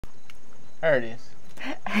There it is.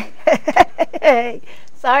 Hey,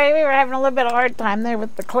 sorry, we were having a little bit of a hard time there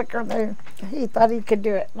with the clicker there. He thought he could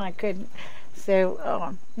do it, and I couldn't.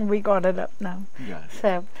 So we got it up now. Got it.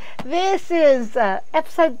 So this is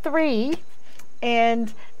episode 3, and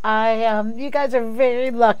you guys are very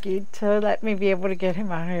lucky to let me be able to get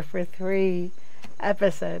him out here for 3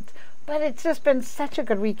 episodes. But it's just been such a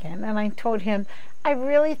good weekend, and I told him I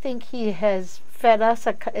really think he has fed us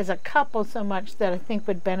as a couple so much that I think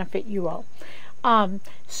would benefit you all.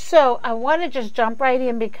 So I want to just jump right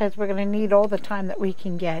in because we're going to need all the time that we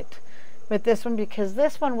can get with this one, because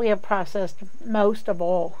this one we have processed most of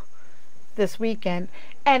all this weekend.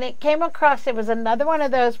 And it came across, it was another one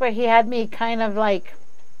of those where he had me kind of like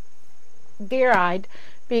deer-eyed,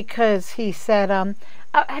 because he said,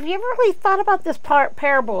 have you ever really thought about this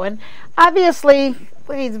parable? And obviously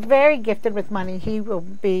he's very gifted with money. He will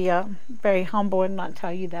be very humble and not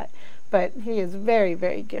tell you that. But he is very,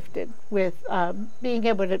 very gifted with being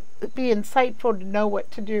able to be insightful, to know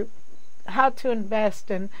what to do, how to invest,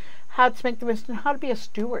 and how to make the most, and how to be a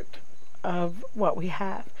steward of what we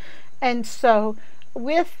have. And so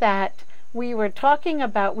with that, we were talking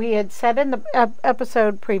about, we had said in the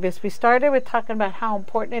episode previous, we started with talking about how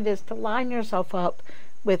important it is to line yourself up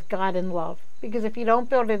with God in love. Because if you don't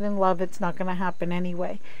build it in love, it's not going to happen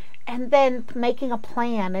anyway. And then making a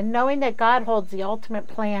plan and knowing that God holds the ultimate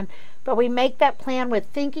plan. But we make that plan with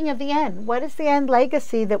thinking of the end. What is the end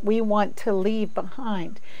legacy that we want to leave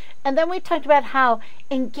behind? And then we talked about how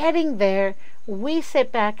in getting there, we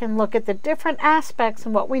sit back and look at the different aspects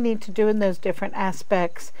and what we need to do in those different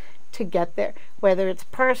aspects to get there. Whether it's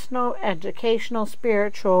personal, educational,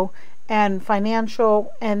 spiritual, and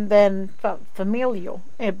financial, and then familial,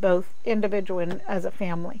 both individual and as a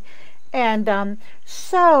family. And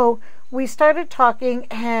so we started talking,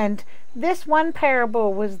 and this one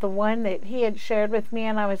parable was the one that he had shared with me,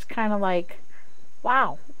 and I was kind of like,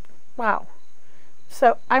 wow.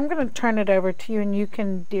 So I'm going to turn it over to you, and you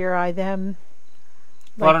can deer-eye them.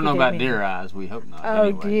 Well, I don't know about deer eyes. We hope not. Oh,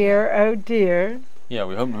 anyway. dear. Oh, dear. Yeah,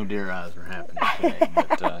 we hope no deer eyes are happening today,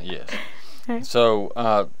 but yes. So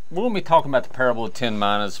we're going to be talking about the parable of 10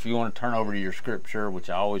 minas. If you want to turn over to your scripture, which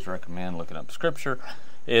I always recommend looking up scripture,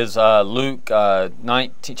 is Luke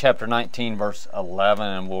chapter 19, verse 11,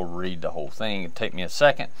 and we'll read the whole thing. It'll take me a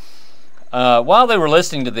second. While they were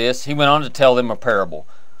listening to this, he went on to tell them a parable,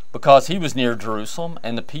 because he was near Jerusalem,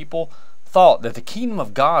 and the people thought that the kingdom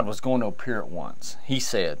of God was going to appear at once. He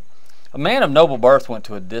said, a man of noble birth went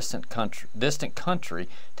to a distant country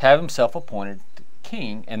to have himself appointed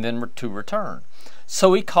king, and then to return.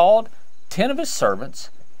 So he called 10 of his servants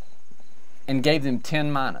and gave them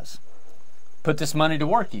 10 minas. Put this money to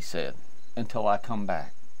work, he said, until I come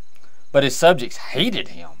back. But his subjects hated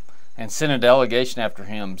him and sent a delegation after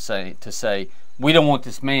him to say, we don't want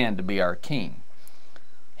this man to be our king.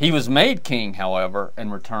 He was made king, however,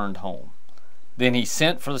 and returned home. Then he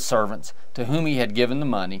sent for the servants to whom he had given the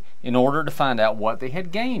money in order to find out what they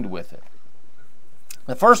had gained with it.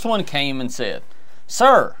 The first one came and said,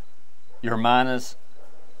 Sir, your minas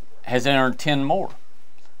has earned 10 more.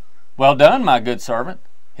 Well done, my good servant,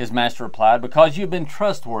 his master replied, because you have been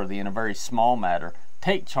trustworthy in a very small matter.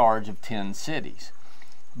 Take charge of 10 cities.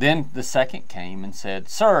 Then the second came and said,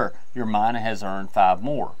 Sir, your mina has earned 5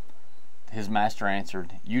 more. His master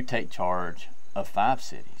answered, You take charge of 5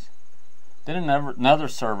 cities. Then another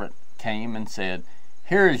servant came and said,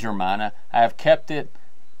 Here is your mina. I have kept it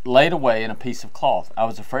laid away in a piece of cloth. I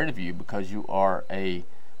was afraid of you because you are a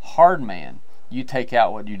hard man. You take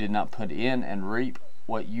out what you did not put in and reap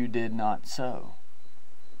what you did not sow.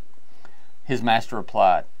 His master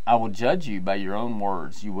replied, I will judge you by your own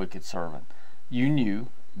words, you wicked servant. You knew,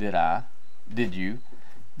 did you,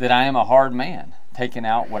 that I am a hard man, taking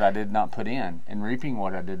out what I did not put in and reaping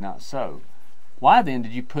what I did not sow. Why then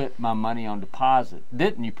did you put my money on deposit?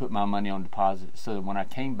 Didn't you put my money on deposit so that when I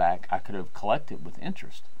came back I could have collected with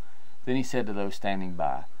interest? Then he said to those standing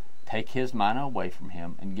by, Take his mina away from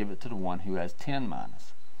him and give it to the one who has 10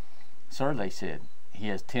 minas. Sir, they said,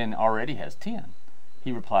 he already has 10.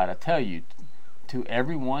 He replied, I tell you, to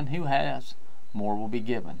everyone who has, more will be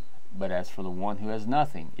given. But as for the one who has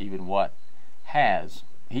nothing, even what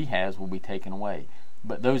he has will be taken away.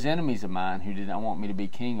 But those enemies of mine who did not want me to be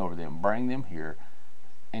king over them, bring them here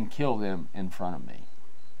and kill them in front of me.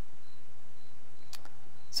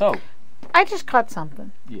 So, I just caught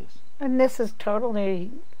something. Yes. And this is totally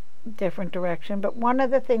different direction, but one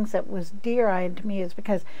of the things that was dear-eyed to me is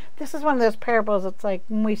because this is one of those parables. It's like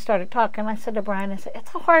when we started talking, I said to Brian, I said,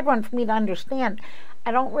 it's a hard one for me to understand.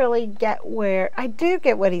 I don't really get where, I do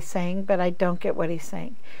get what he's saying, but I don't get what he's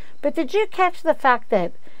saying. But did you catch the fact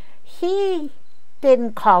that he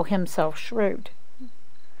didn't call himself shrewd.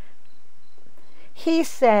 He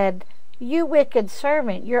said, "You wicked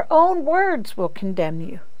servant, your own words will condemn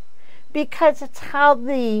you." Because it's how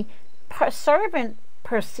the servant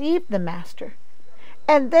perceived the master.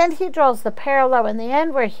 And then he draws the parallel in the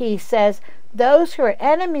end where he says, "Those who are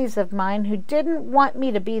enemies of mine, who didn't want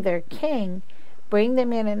me to be their king, bring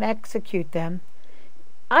them in and execute them."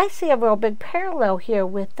 I see a real big parallel here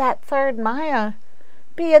with that third Maya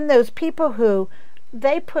being those people who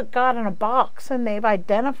they put God in a box and they've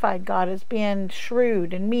identified God as being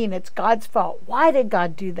shrewd and mean. It's God's fault. Why did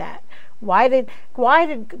God do that?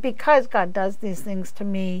 Because God does these things to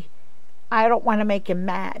me, I don't want to make him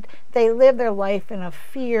mad. They live their life in a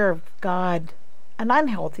fear of God, an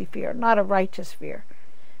unhealthy fear, not a righteous fear.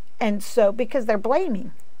 And so, because they're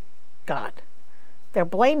blaming God. They're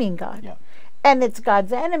blaming God. Yeah. And it's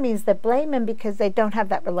God's enemies that blame him because they don't have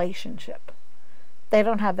that relationship. They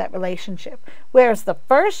don't have that relationship. Whereas the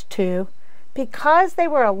first two, because they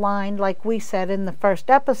were aligned, like we said in the first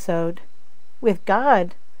episode, with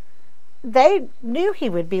God, they knew he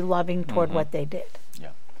would be loving toward what they did.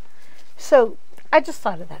 Yeah. So I just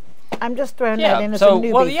thought of that. I'm just throwing that in as a so,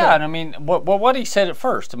 newbie well, yeah, thing. and I mean, what he said at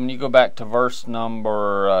first, I mean, you go back to verse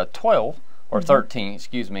number 12, or 13,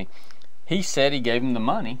 excuse me, he said he gave him the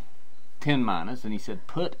money, 10 minas, and he said,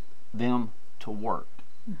 put them to work.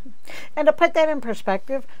 And to put that in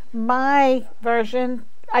perspective, my version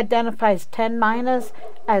identifies 10 minas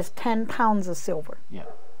as 10 pounds of silver. Yeah.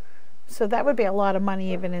 So that would be a lot of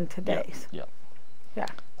money even in today's. Yeah. Yeah.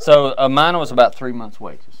 So a mina was about 3 months'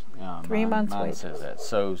 wages. 3 months' mine wages. says that.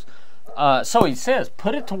 So he says,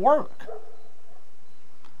 put it to work.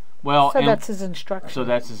 Well, So that's his instruction. So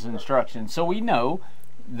that's his instruction. So we know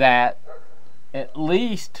that at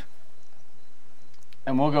least,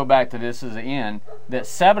 and we'll go back to this as the end, that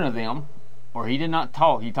 7 of them, or he did not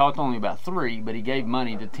talk, he talked only about 3, but he gave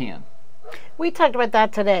money to 10. We talked about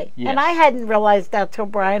that today. Yes. And I hadn't realized that till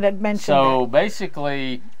Brian had mentioned So that.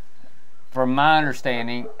 basically, from my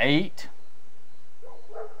understanding, 8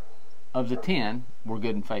 of the 10 were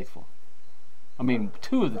good and faithful. I mean,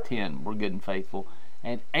 2 of the 10 were good and faithful,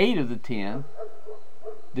 and 8 of the 10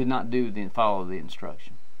 did not follow the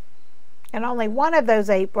instruction. And only one of those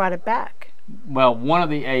 8 brought it back. Well, one of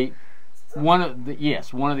the 8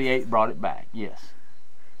 brought it back. Yes.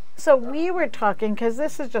 So we were talking, because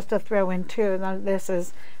this is just a throw in too.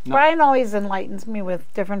 Brian always enlightens me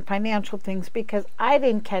with different financial things, because I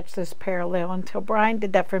didn't catch this parallel until Brian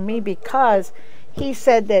did that for me, because he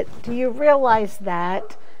said that, do you realize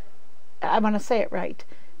that, I want to say it right,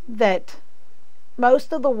 that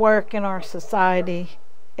most of the work in our society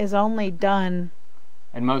is only done,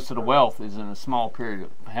 and most of the wealth is in a small period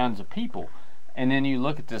of hands of people. And then you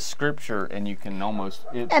look at this scripture and you can almost,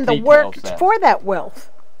 and the work for that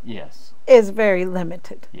wealth is very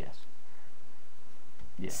limited. Yes.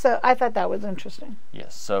 Yes. So I thought that was interesting.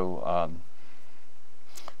 Yes. So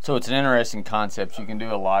so it's an interesting concept. You can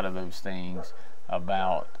do a lot of those things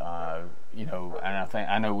about and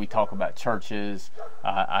I know we talk about churches.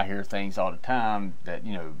 I hear things all the time that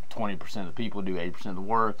 20% of the people do 80% of the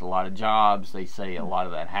work. A lot of jobs, they say a lot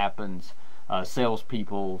of that happens.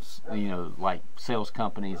 Salespeople, like sales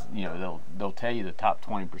companies, they'll tell you the top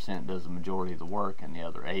 20% does the majority of the work, and the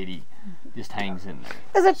other 80 just hangs in there.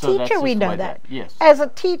 As a teacher, we know that. Yes. As a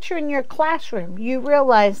teacher in your classroom, you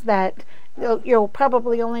realize that you'll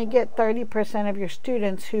probably only get 30% of your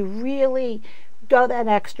students who really go that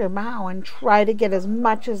extra mile and try to get as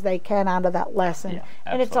much as they can out of that lesson. Yeah,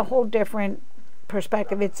 and it's a whole different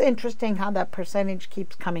perspective. It's interesting how that percentage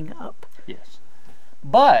keeps coming up. Yes.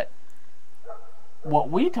 But what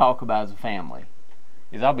we talk about as a family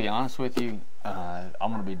is, I'll be honest with you, I'm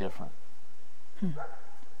going to be different.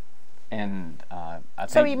 And I think...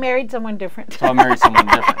 So you married someone different. So I married someone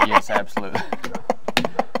different, yes, absolutely.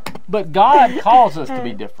 But God calls us to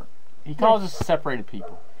be different. He calls us separated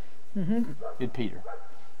people. In Peter.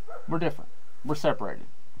 We're different. We're separated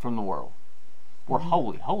from the world. We're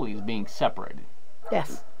holy. Holy is being separated.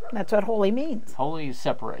 Yes, that's what holy means. Holy is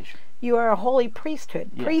separation. You are a holy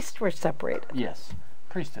priesthood. Yes. Priests were separated. Yes,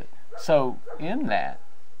 priesthood. So in that,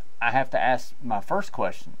 I have to ask, my first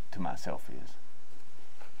question to myself is,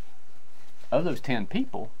 of those 10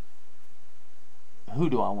 people, who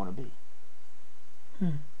do I want to be?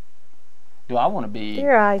 Do I want to be?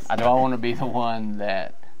 Your eyes. Do I want to be the one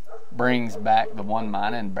that brings back the 1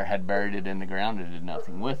 mina and had buried it in the ground and did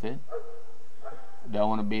nothing with it? Do I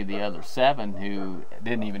want to be the other 7 who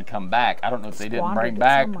didn't even come back? I don't know if they didn't bring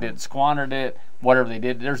back, squandered it, whatever they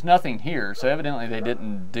did. There's nothing here, so evidently they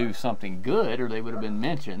didn't do something good, or they would have been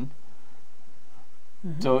mentioned.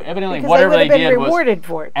 So evidently, Because whatever they they would have did been was rewarded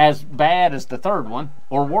for it. as bad as the third one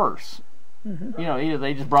or worse. You know, either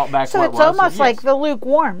they just brought back So what it's it was. almost yes. like the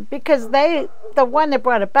lukewarm, because the one that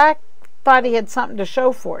brought it back thought he had something to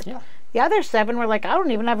show for it. Yeah. The other 7 were like, I don't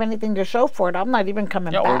even have anything to show for it. I'm not even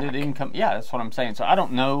coming Yeah, back. or it didn't come. Yeah, that's what I'm saying. So I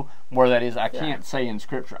don't know where that is. I can't say in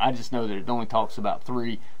Scripture. I just know that it only talks about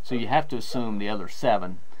 3. So you have to assume the other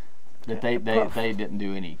 7 that they didn't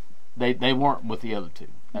do any. They weren't with the other 2.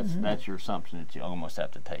 That's your assumption that you almost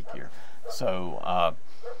have to take here. So,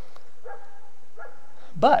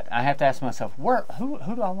 but I have to ask myself, who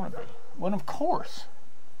do I want to be? Well, of course,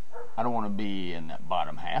 I don't want to be in that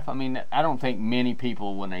bottom half. I mean, I don't think many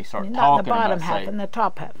people, when they start You're talking not in the bottom about half, in the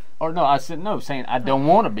top half. or no, I said no, saying I don't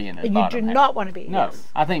want to be in the bottom half. You do not want to be. No, Yes.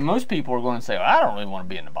 I think most people are going to say, well, I don't really want to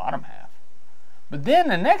be in the bottom half. But then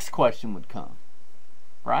the next question would come,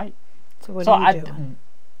 right? So what are you doing?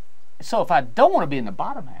 So if I don't want to be in the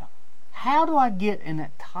bottom half, how do I get in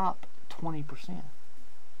that top 20%?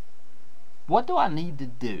 What do I need to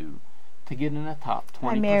do to get in the top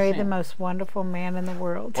 20%? I marry the most wonderful man in the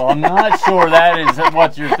world. Well, I'm not sure that is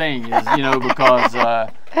what your thing is, you know, because,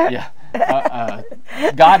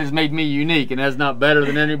 God has made me unique, and that's not better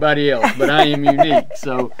than anybody else, but I am unique.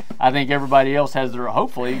 So I think everybody else has their,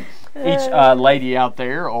 hopefully, each lady out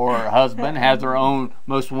there or husband has their own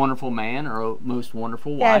most wonderful man or most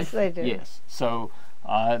wonderful wife. Yes, they do. Yes. So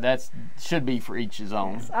that should be for each his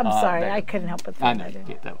own. Yes. I'm sorry, I couldn't help but I think know, that.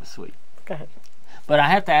 yeah, that was sweet. Go ahead. But I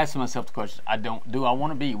have to ask myself the question, do I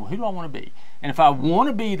want to be? Well, who do I want to be? And if I want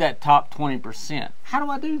to be that top 20%, how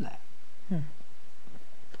do I do that?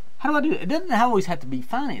 How do I do it? It doesn't always have to be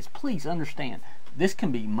finance. Please understand, this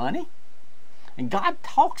can be money. And God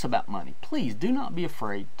talks about money. Please do not be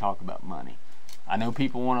afraid to talk about money. I know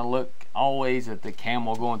people want to look always at the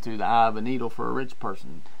camel going through the eye of a needle for a rich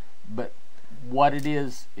person. But what it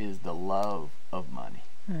is the love of money,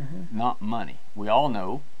 not money. We all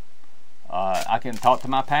know. I can talk to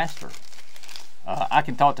my pastor. I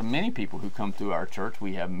can talk to many people who come through our church.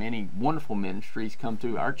 We have many wonderful ministries come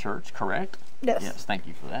through our church, correct? Yes. Yes, thank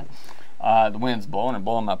you for that. The wind's blowing and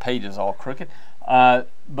blowing my pages all crooked.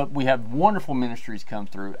 But we have wonderful ministries come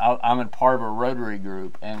through. I'm a part of a Rotary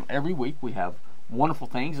group, and every week we have wonderful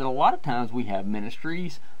things. And a lot of times we have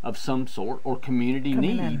ministries of some sort or community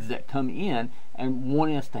needs that come in and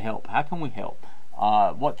want us to help. How can we help?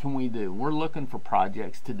 What can we do? We're looking for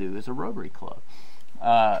projects to do as a Rotary Club.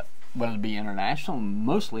 Whether it be international,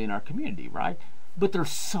 mostly in our community, right? But there's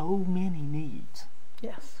so many needs.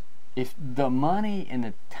 Yes. If the money and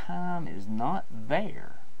the time is not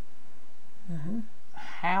there,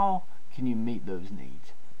 how can you meet those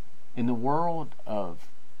needs? In the world of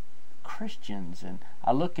Christians, and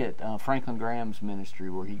I look at Franklin Graham's ministry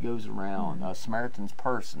where he goes around Samaritan's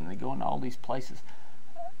Purse, and they go into all these places.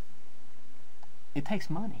 It takes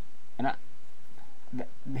money, and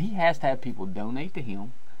he has to have people donate to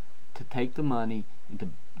him, to take the money and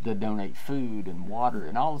to donate food and water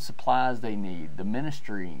and all the supplies they need, the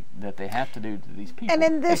ministry that they have to do to these people. And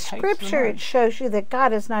in this scripture, it shows you that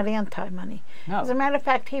God is not anti-money. No. As a matter of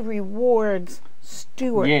fact, He rewards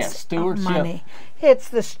stewards stewardship. of money. It's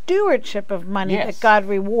the stewardship of money Yes. that God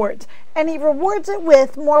rewards. And He rewards it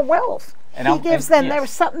with more wealth. And He gives them. yes. There was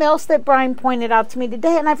something else that Brian pointed out to me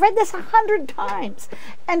today, and I've read this 100 times.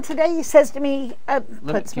 And today he says to me,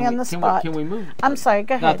 puts me on the spot. Can we move? I'm sorry,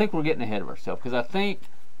 go No, ahead. I think we're getting ahead of ourselves because I think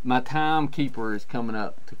my timekeeper is coming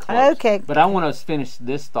up to close. Okay. But I want to finish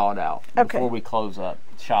this thought out Okay. before we close up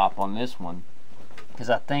shop on this one, because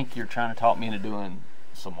I think you're trying to talk me into doing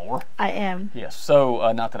some more. I am. Yes. So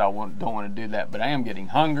not that I don't want to do that, but I am getting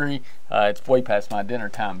hungry. It's way past my dinner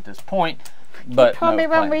time at this point. But Told me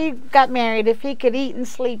when we got married, if he could eat and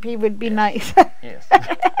sleep, he would be nice. Yes.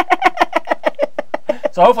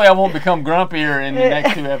 So hopefully I won't become grumpier in the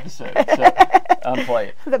next 2 episodes. So I'm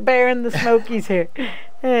playing. The bear and the Smokies here.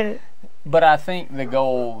 But I think the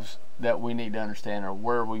goals that we need to understand are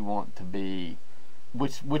where we want to be.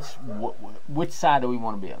 Which side do we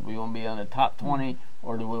want to be on? Do we want to be on the top 20,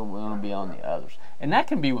 or do we want to be on the others? And that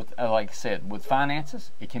can be with, like I said, with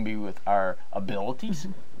finances. It can be with our abilities.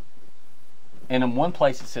 And in one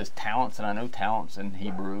place it says talents, and I know talents in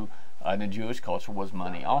Hebrew, in the Jewish culture, was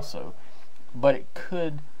money also. But it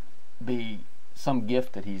could be some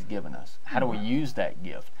gift that He's given us. How do we use that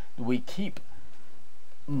gift? Do we keep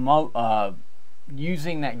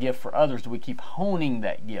using that gift for others? Do we keep honing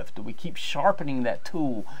that gift? Do we keep sharpening that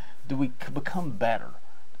tool? Do we become better?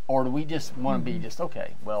 Or do we just want to be just,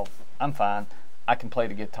 okay, well, I'm fine. I can play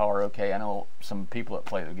the guitar okay. I know some people that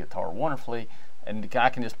play the guitar wonderfully, and I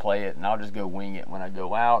can just play it and I'll just go wing it when I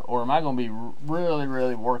go out. Or am I going to be really,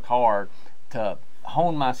 really work hard to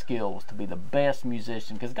hone my skills to be the best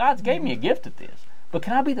musician? Because God's gave me a gift at this. But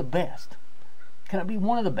can I be the best? Can I be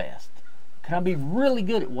one of the best? Can I be really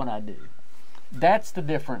good at what I do? That's the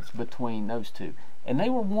difference between those two. And they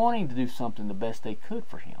were wanting to do something the best they could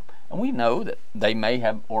for him. And we know that they may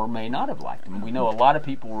have or may not have liked him. We know a lot of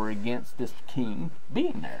people were against this king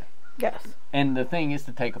being there. Yes. And the thing is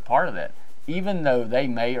to take a part of that. Even though they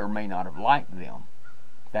may or may not have liked them,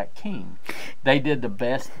 that king, they did the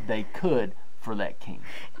best they could for that king.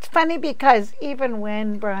 It's funny because even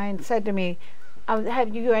when Brian said to me,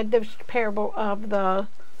 have you read the parable of the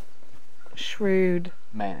shrewd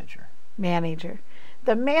manager?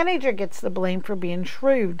 The manager gets the blame for being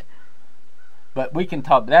shrewd. But we can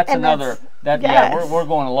talk. That's and another. Yes. Yeah, we're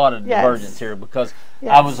going a lot of divergence Yes. here because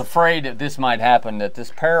Yes. I was afraid that this might happen. That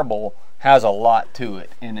this parable has a lot to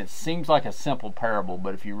it, and it seems like a simple parable,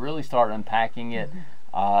 but if you really start unpacking it,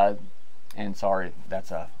 and sorry,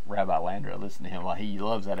 that's a Rabbi Landry. I listen to him. Like, he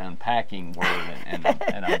loves that unpacking word,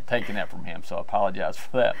 and I'm taking that from him, so I apologize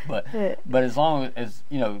for that. But as long as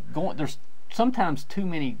there's sometimes too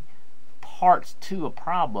many parts to a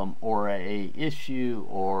problem or a issue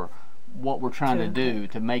or what we're trying to do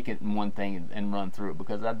to make it in one thing and run through it,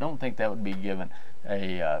 because I don't think that would be given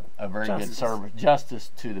a very good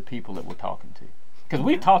justice to the people that we're talking to, because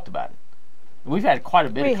we've talked about it. We've had quite a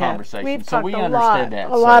bit of conversation, so we understood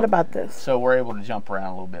that a lot about this. So we're able to jump around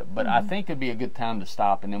a little bit. But I think it'd be a good time to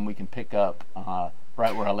stop, and then we can pick up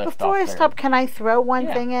right where I left off. Before I stop, can I throw one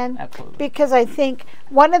thing in? Absolutely. Because I think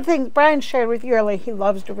one of the things Brian shared with you earlier, he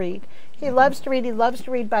loves to read. He loves to read. He loves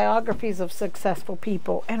to read biographies of successful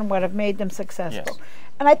people and what have made them successful. Yes.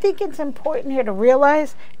 And I think it's important here to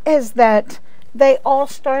realize is that they all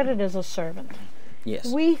started as a servant. Yes.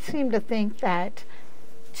 We seem to think that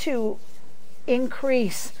to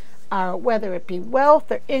increase our, whether it be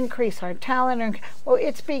wealth or increase our talent, or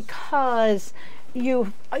it's because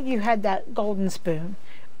you had that golden spoon,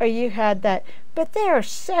 or you had that. But there are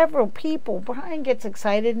several people. Brian gets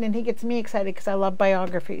excited, and he gets me excited because I love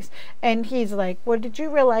biographies. And he's like, well, did you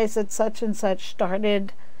realize that such and such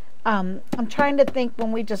started? I'm trying to think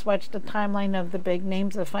when we just watched the timeline of the big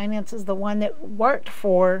names of finances, the one that worked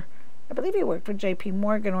for, I believe he worked for J.P.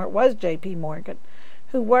 Morgan, or it was J.P. Morgan,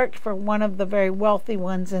 who worked for one of the very wealthy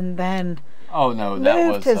ones and then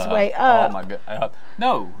moved his way up. Oh, my God.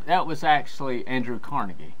 No, that was actually Andrew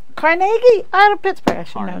Carnegie. Carnegie? Out of Pittsburgh, I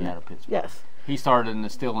should know that. Out of Pittsburgh. Yes. He started in the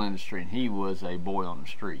steel industry, and he was a boy on the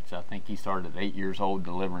streets. I think he started at 8 years old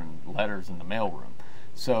delivering letters in the mailroom.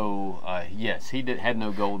 So, yes, he had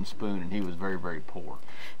no golden spoon, and he was very, very poor.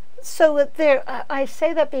 So that there, I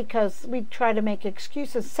say that because we try to make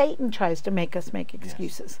excuses. Satan tries to make us make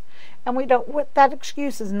excuses. Yes. And we don't, that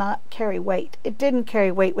excuse does not carry weight. It didn't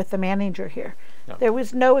carry weight with the manager here. No. There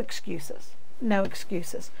was no excuses. No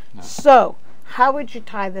excuses. No. So, how would you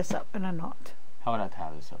tie this up in a knot? How would I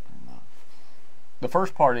tie this up in a knot? The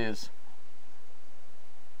first part is,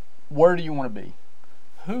 where do you want to be?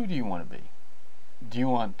 Who do you want to be? Do you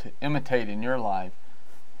want to imitate in your life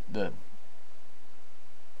the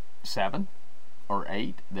 7 or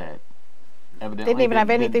 8 that evidently didn't even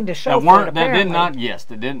have anything to show for it, that did not, yes,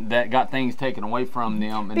 that got things taken away from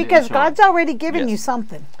them. And because God's already given you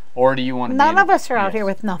something. Or do you want to None of us are out here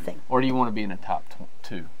with nothing. Or do you want to be in the top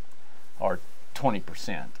 2 or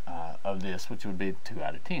 20% of this, which would be 2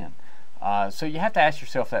 out of 10? So you have to ask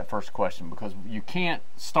yourself that first question, because you can't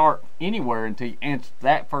start anywhere until you answer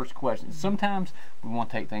that first question. Sometimes we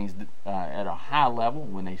want to take things at a high level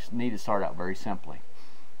when they need to start out very simply.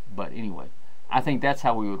 But anyway, I think that's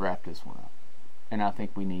how we would wrap this one up. And I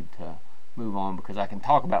think we need to move on, because I can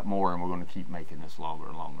talk about more, and we're going to keep making this longer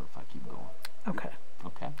and longer if I keep going. Okay.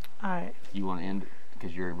 Okay? All right. You want to end it?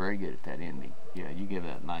 Because you're very good at that ending. Yeah, you give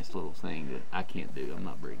that nice little thing that I can't do. I'm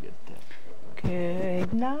not very good at that.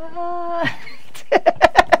 Good night.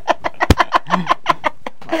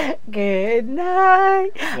 Good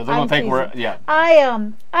night.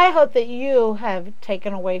 I hope that you have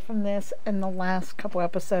taken away from this in the last couple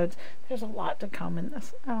episodes. There's a lot to come in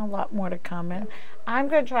this, and a lot more to come in. I'm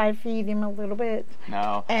going to try to feed him a little bit.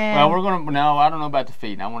 No. Well, we're going to. No, I don't know about the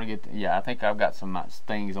feeding. I want to get. I think I've got some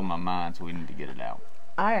things on my mind, so we need to get it out.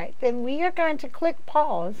 All right. Then we are going to click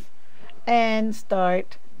pause and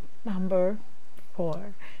start number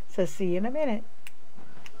 4. So see you in a minute.